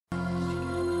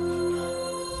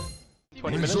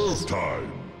20 minutes?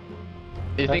 Time.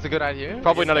 Do you think it's a good idea?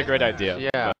 Probably not a great idea.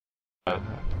 Yeah.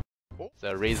 It's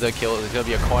a razor kill. There's gonna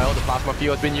be a coil. The plasma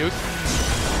field has been used.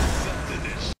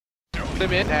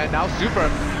 Him in, and now Super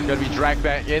gonna be dragged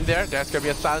back in there. There's gonna be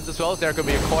a silence as well. There's gonna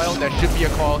be a coil. There should be a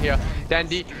coil here.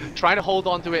 Dendi trying to hold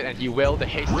on to it, and he will. The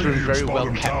haste room very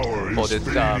well kept for this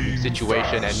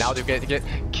situation, and now they're going to get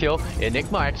killed.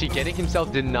 Enigma actually getting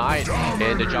himself denied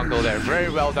in the jungle there. Very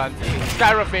well done.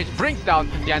 Skyrock Mage brings down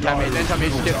the anti-mage.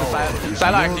 Anti-mage gets the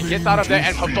Sylar actually gets out of there,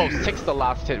 and Havos takes the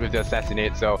last hit with the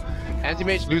assassinate. So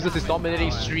anti-mage loses his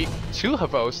dominating streak to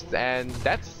Havos, and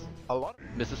that's a lot.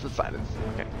 Misses the silence.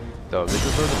 Okay. So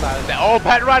misses the silence. Oh,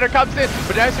 Pet Rider comes in,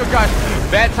 but there's your gush.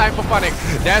 Bad time for Funnick.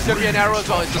 There's gonna be an arrow as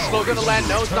well. Is the slow gonna land?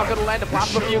 No, it's not gonna land. The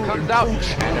plasma field comes out,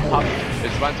 and the pup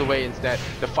just runs away instead.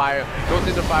 The fire goes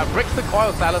into fire, breaks the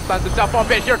coil. Silas stands himself for a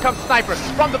bit. Here comes Sniper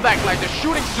from the back line. They're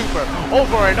shooting Super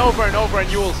over and over and over, and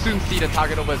you will soon see the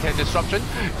target over his head disruption.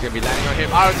 He's gonna be landing on him.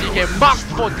 RTK marked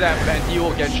for death, and he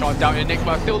will get shot down.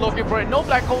 Enigma still looking for it. No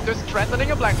black hole. There's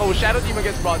threatening a black hole. Shadow Demon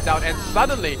gets brought down, and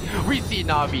suddenly we see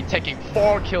Navi taking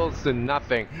 4 kills to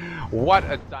nothing. What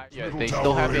a dive. They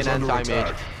still have an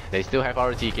anti-mage. They still have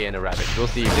RTK and a Ravage. We'll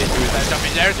see if they do that jump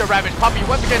in. There's a Ravage. Puppy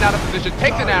once again out of position.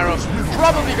 Takes an arrow.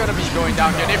 Probably gonna be going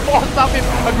down here. They force up him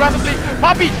aggressively.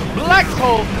 Puppy black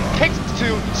hole takes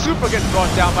 2. Super gets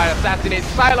brought down by Assassinate.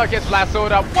 Sylar gets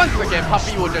lassoed up. Once again,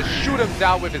 Puppy will just shoot him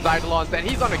down with his Eidolons, and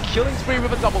he's on a killing spree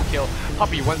with a double kill.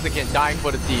 Puppy once again dying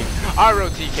for the team.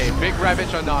 ROTK, big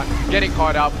Ravage or not, getting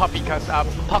caught out. Puppy cuts up.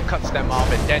 Puck cuts them off,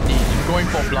 and Dendi going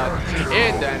for blood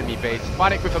in the enemy base.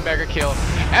 Funnick with a mega kill,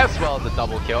 as well as a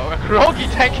double kill. Rogi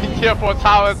tanking tier 4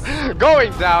 towers,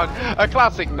 going down. A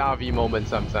classic Navi moment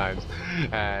sometimes.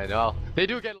 And well, they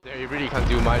do get there. You really can't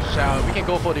do much. We can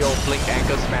go for the old blink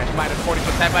anchor smash, minus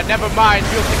 40%, but never mind.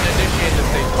 We'll take the initiate the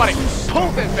thing. Funnick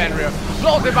pulls in Fenrir,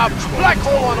 blows him up. Black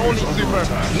hole on only Super.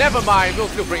 Never mind. We'll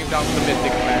still bring him down to the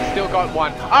Mystic Command. Still got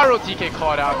 1. ROTK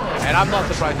caught out, and I'm not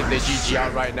surprised if they GG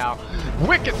out right now.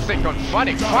 Wicked sick on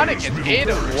Funnick. Funnick is 8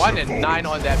 of 1 and 9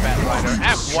 on that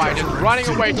Batrider. FY just running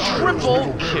away.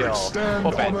 Triple kill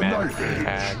for Batman.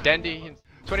 And Dendi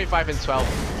 25 and 12.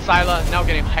 Sylar now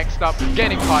getting hexed up,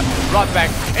 getting caught, brought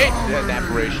back. 8 an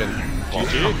aberration.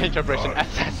 GG. Aberration.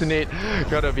 Assassinate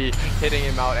gonna be hitting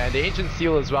him out, and the Ancient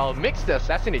Seal as well makes the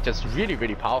Assassinate just really,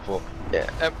 really powerful. Yeah,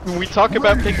 we talk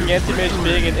about picking anti-mage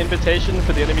being an invitation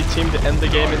for the enemy team to end the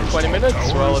game in 20 minutes.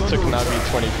 Well, it took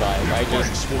Navi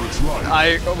 25.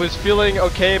 I was feeling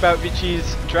okay about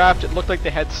ViCi's draft. It looked like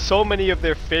they had so many of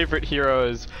their favorite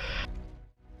heroes.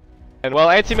 And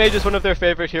well, anti-mage is one of their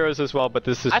favorite heroes as well, but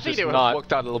this is I think they would not... have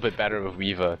worked out a little bit better with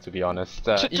Weaver, to be honest.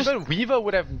 Even Weaver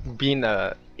would have been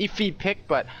a iffy pick,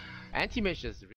 but anti-mage is